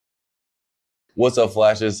What's up,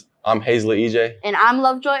 Flashes? I'm Hazley EJ. And I'm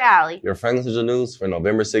Lovejoy Alley. Your Franklin Central News for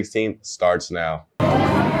November 16th starts now.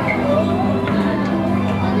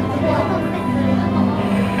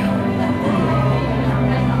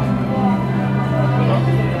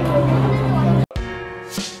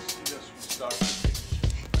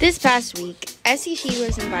 This past week, FCTV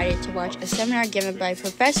was invited to watch a seminar given by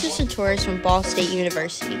Professor Sartoris from Ball State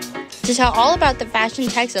University to tell all about the Fashion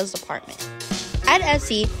Textiles Department. At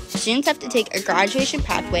FC, students have to take a graduation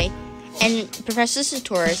pathway, and Professor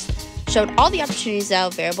Sartoris showed all the opportunities that are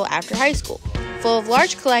available after high school, full of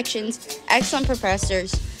large collections, excellent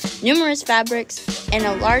professors, numerous fabrics, and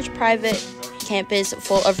a large private campus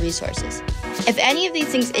full of resources. If any of these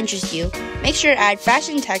things interest you, make sure to add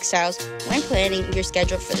fashion textiles when planning your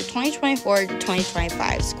schedule for the 2024 to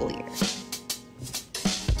 2025 school year.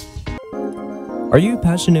 Are you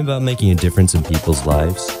passionate about making a difference in people's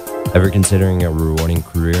lives? Ever considering a rewarding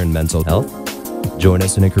career in mental health? Join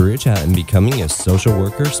us in a career chat and becoming a social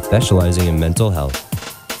worker specializing in mental health.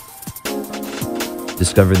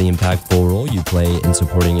 Discover the impactful role you play in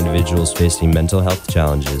supporting individuals facing mental health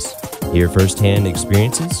challenges. Hear firsthand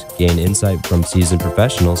experiences, gain insight from seasoned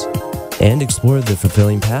professionals, and explore the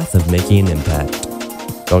fulfilling path of making an impact.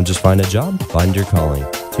 Don't just find a job, find your calling.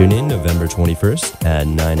 Tune in November 21st at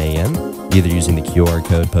 9 a.m., either using the QR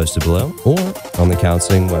code posted below or on the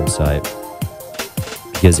counseling website.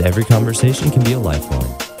 Because every conversation can be a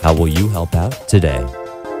lifeline. How will you help out today?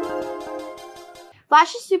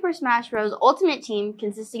 Flash's Super Smash Bros. Ultimate Team,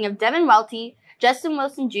 consisting of Devin Welty, Justin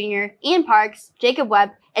Wilson Jr., Ian Parks, Jacob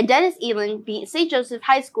Webb, and Dennis Elin, beat St. Joseph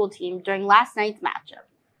High School team during last night's matchup.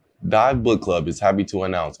 Dive Book Club is happy to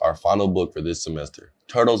announce our final book for this semester,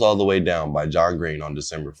 Turtles All the Way Down by John Green, on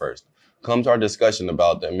December 1st. Come to our discussion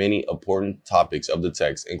about the many important topics of the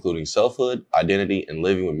text, including selfhood, identity, and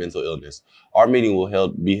living with mental illness. Our meeting will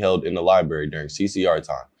be held in the library during CCR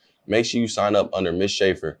time. Make sure you sign up under Ms.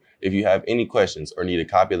 Schaefer. If you have any questions or need a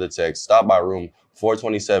copy of the text, stop by room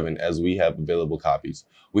 427 as we have available copies.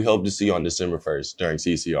 We hope to see you on December 1st during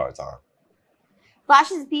CCR time.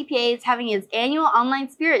 Flash's PPA is having its annual online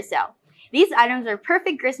spirit sale. These items are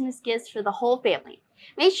perfect Christmas gifts for the whole family.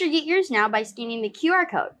 Make sure you get yours now by scanning the QR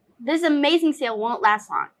code. This amazing sale won't last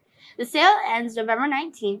long. The sale ends November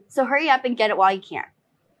 19th, so hurry up and get it while you can.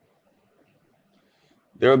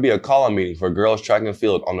 There will be a call-out meeting for girls track and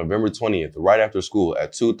field on November 20th, right after school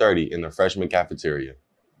at 2:30 in the freshman cafeteria.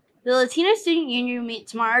 The Latino Student Union will meet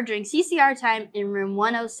tomorrow during CCR time in room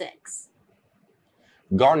 106.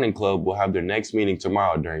 Gardening Club will have their next meeting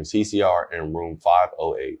tomorrow during CCR in room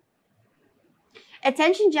 508.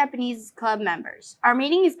 Attention Japanese Club members. Our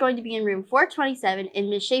meeting is going to be in room 427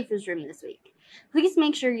 in Ms. Schaefer's room this week. Please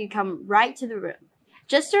make sure you come right to the room.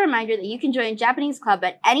 Just a reminder that you can join Japanese Club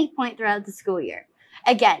at any point throughout the school year.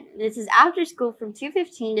 Again, this is after school from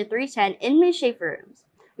 2:15 to 3:10 in Ms. Schaefer rooms.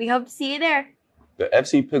 We hope to see you there. The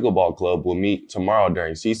FC Pickleball Club will meet tomorrow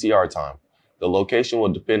during CCR time. The location will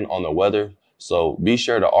depend on the weather, so be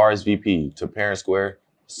sure to RSVP to Parent Square,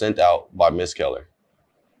 sent out by Ms. Keller.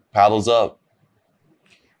 Paddles up.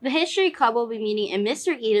 The History Club will be meeting in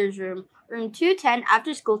Mr. Eater's room, room 210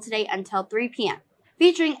 after school today until 3 p.m.,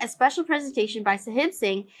 featuring a special presentation by Sahib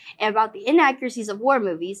Singh about the inaccuracies of war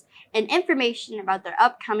movies and information about their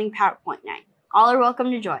upcoming PowerPoint night. All are welcome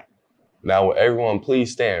to join. Now will everyone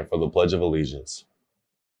please stand for the Pledge of Allegiance.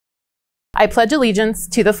 I pledge allegiance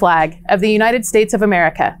to the flag of the United States of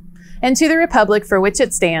America and to the republic for which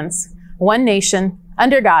it stands, one nation,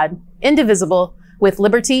 under God, indivisible, with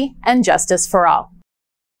liberty and justice for all.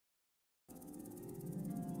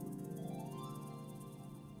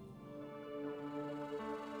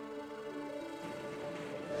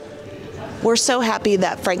 We're so happy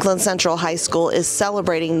that Franklin Central High School is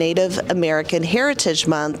celebrating Native American Heritage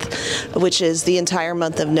Month, which is the entire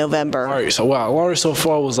month of November. All right, so what I learned so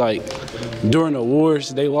far was like during the wars,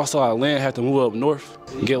 they lost a lot of land, had to move up north,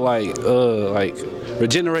 get like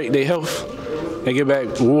regenerate their health and get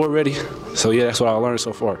back war ready. So yeah, that's what I learned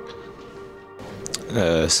so far.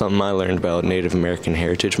 Something I learned about Native American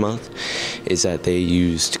Heritage Month is that they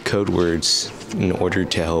used code words in order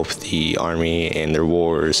to help the Army in their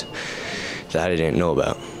wars that I didn't know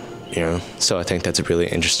about, So I think that's a really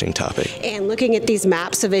interesting topic. And looking at these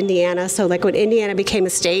maps of Indiana, so like when Indiana became a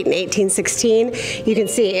state in 1816, you can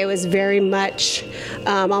see it was very much,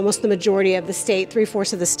 almost the majority of the state,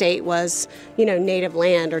 3/4 of the state was, native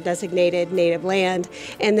land or designated native land.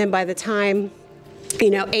 And then by the time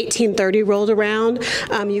 1830 rolled around,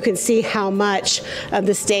 you can see how much of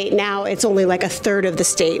the state, now it's only like a third of the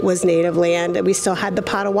state was native land. We still had the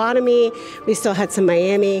Potawatomi, we still had some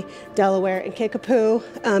Miami, Delaware, and Kickapoo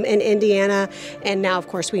in Indiana, and now, of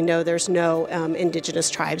course, we know there's no indigenous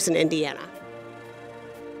tribes in Indiana.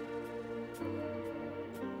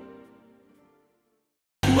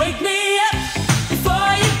 Wake me up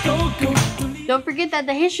before you go. Don't forget that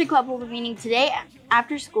the History Club will be meeting today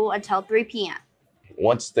after school until 3 p.m.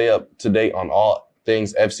 Want to stay up to date on all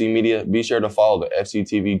things FC Media? Be sure to follow the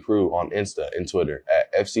FCTV crew on Insta and Twitter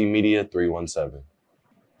at FCmedia317.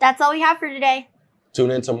 That's all we have for today.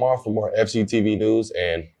 Tune in tomorrow for more FCTV news,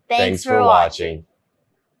 and thanks for watching.